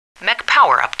Mech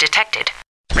power-up detected.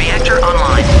 Reactor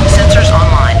online. Sensors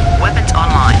online. Weapons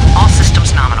online. All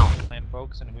systems nominal. And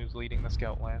folks, and who's leading the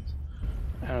scout lands?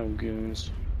 Oh,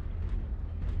 Goons.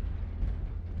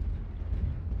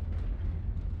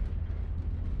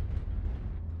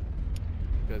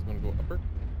 You guys want to go upper?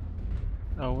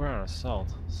 Oh, we're on assault.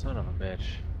 Son of a bitch.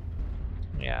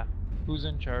 Yeah. Who's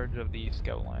in charge of the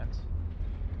scout lands?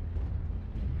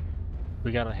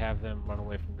 We gotta have them run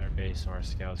away from their base so our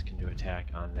scouts can do attack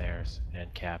on theirs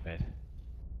and cap it.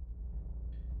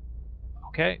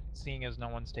 Okay, seeing as no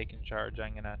one's taking charge,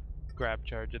 I'm gonna grab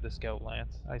charge of the scout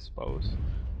lands, I suppose.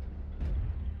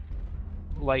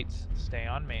 Lights, stay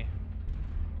on me.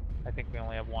 I think we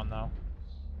only have one though.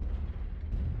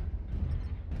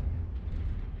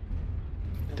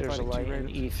 There's a light in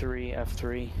E3,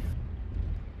 F3.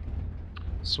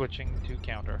 Switching to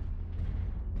counter.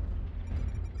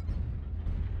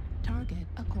 Target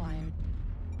acquired.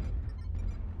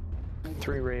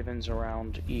 3 Ravens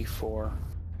around E4.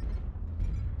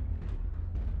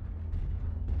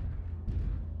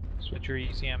 Switch your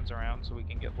ECMs around so we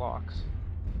can get locks.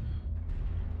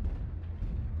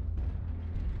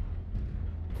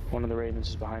 One of the Ravens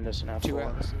is behind us in F4. 2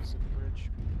 Atlases at the bridge.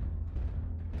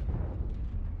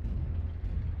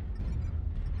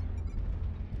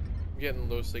 I'm getting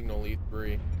low signal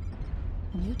E3.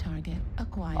 New target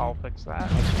acquired. I'll fix that.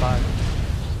 That's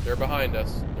 5. They're behind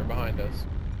us. They're behind us.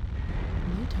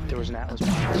 New target There was an Atlas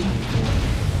acquired. behind us in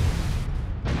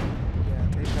Yeah,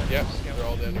 they've got Yep, scouts. they're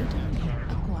all down New here.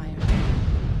 target acquired.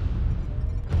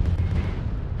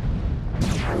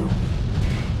 E4.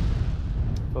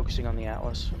 Focusing on the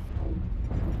Atlas.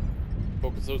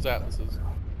 Focus those Atlases.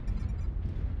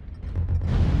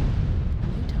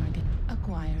 New target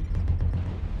acquired.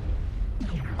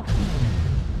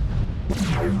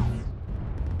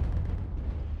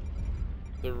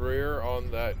 The rear on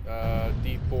that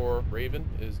D4 Raven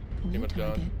is pretty New much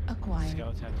target done. acquired.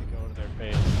 Scouts have to go to their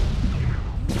base.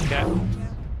 Okay.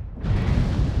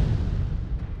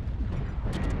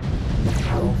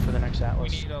 Go for the next We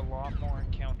Atlas. need a lot more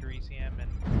counter ECM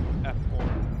and F4.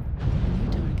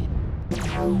 New target.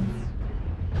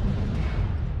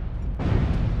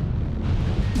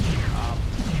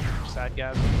 Sad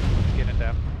guys, let's get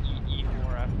into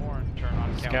E4, F4 and turn on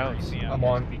counter Scouts. ECM. I'm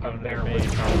on. We go to I'm their there base.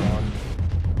 with I'm on.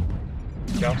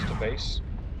 Scouts to base.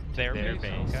 Their Their base.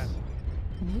 base. Okay.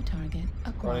 New target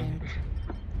acquired. Running.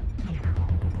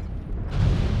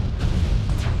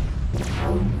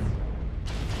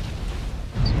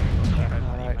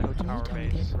 Alright, Our New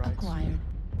target base. acquired.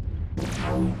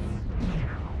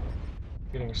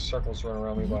 Getting circles run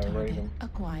around me New by a target Raven.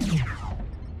 acquired.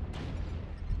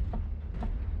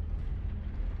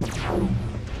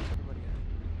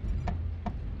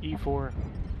 E4.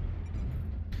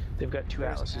 They've got 2 There's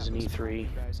an Atlases in Atlas behind E3. you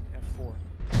guys in F4.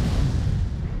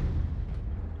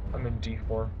 I'm in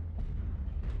D4.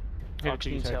 Fox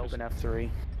needs help in F3.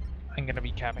 I'm gonna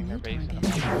be capping their New base in a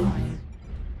target moment.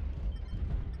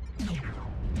 acquired.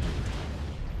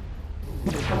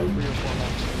 They've got 3 or 4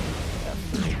 mechs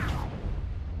in F3.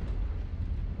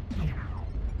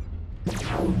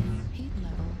 Heat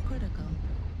level critical.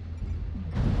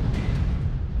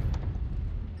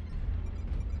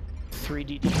 3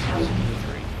 DDs in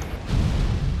E3.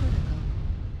 Critical.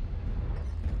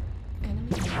 Enemy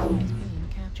base is being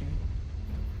captured.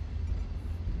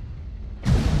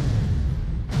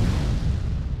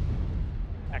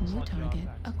 New Excellent job. target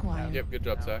Zach. acquired. Yep, good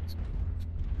job, Sax.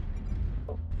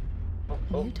 Oh,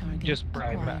 New target Just bring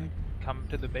acquired. back. Come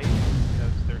to the base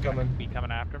because they're gonna Coming. be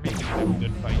coming after me. We can have a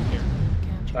good fight here.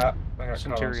 Captured. I got caught on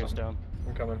Centurion's something. down.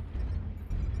 I'm coming.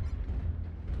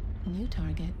 New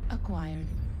target acquired.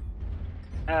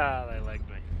 Ah, they legged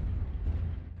me.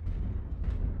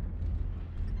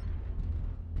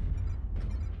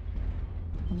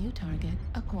 New target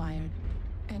acquired.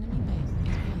 Enemy base is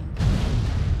being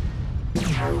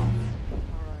Alright, well.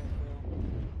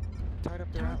 Tied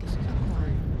up their target Atlases in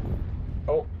acquired.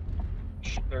 E3. Oh,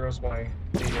 there goes my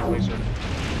laser.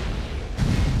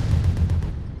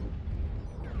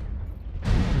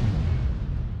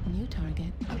 New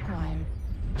target acquired.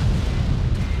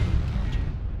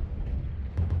 Captured.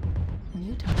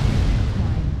 New target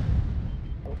acquired.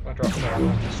 Oh, I dropped that. I'll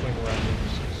have to swing around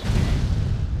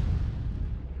the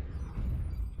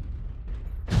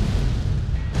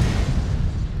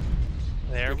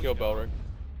There Good we kill, go. Belric.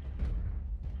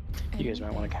 You guys Enemy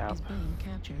might wanna base cap. is being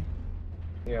captured.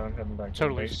 Yeah, I'm heading back to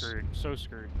Totally the base. screwed. So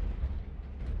screwed.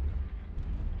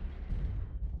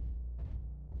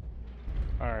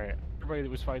 Alright. Everybody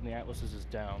that was fighting the Atlases is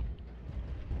down.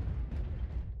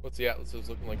 What's the Atlases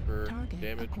looking like for Target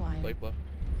damage? acquired. Life left?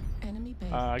 Enemy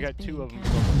base I is got 2 being of them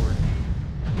captured. overboard.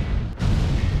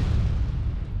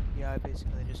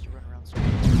 basically just to run around. Stay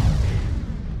on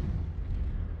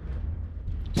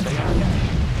the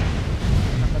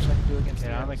cap. Not much I can do against Get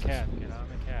the on the Alices. cap. Get on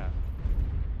the cap.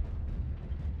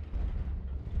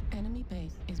 Enemy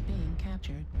base is being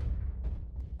captured.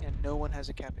 And no one has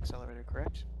a cap accelerator,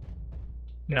 correct?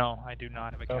 No, I do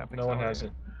not have a cap No one has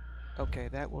it. Okay,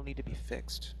 that will need to be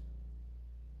fixed.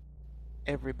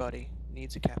 Everybody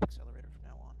needs a cap accelerator from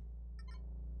now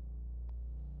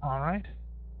on. Alright.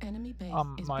 Enemy base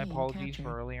is My being apologies captured.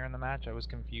 for earlier in the match. I was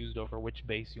confused over which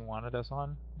base you wanted us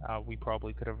on. We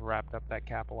probably could have wrapped up that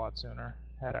cap a lot sooner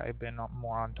had I been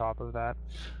more on top of that.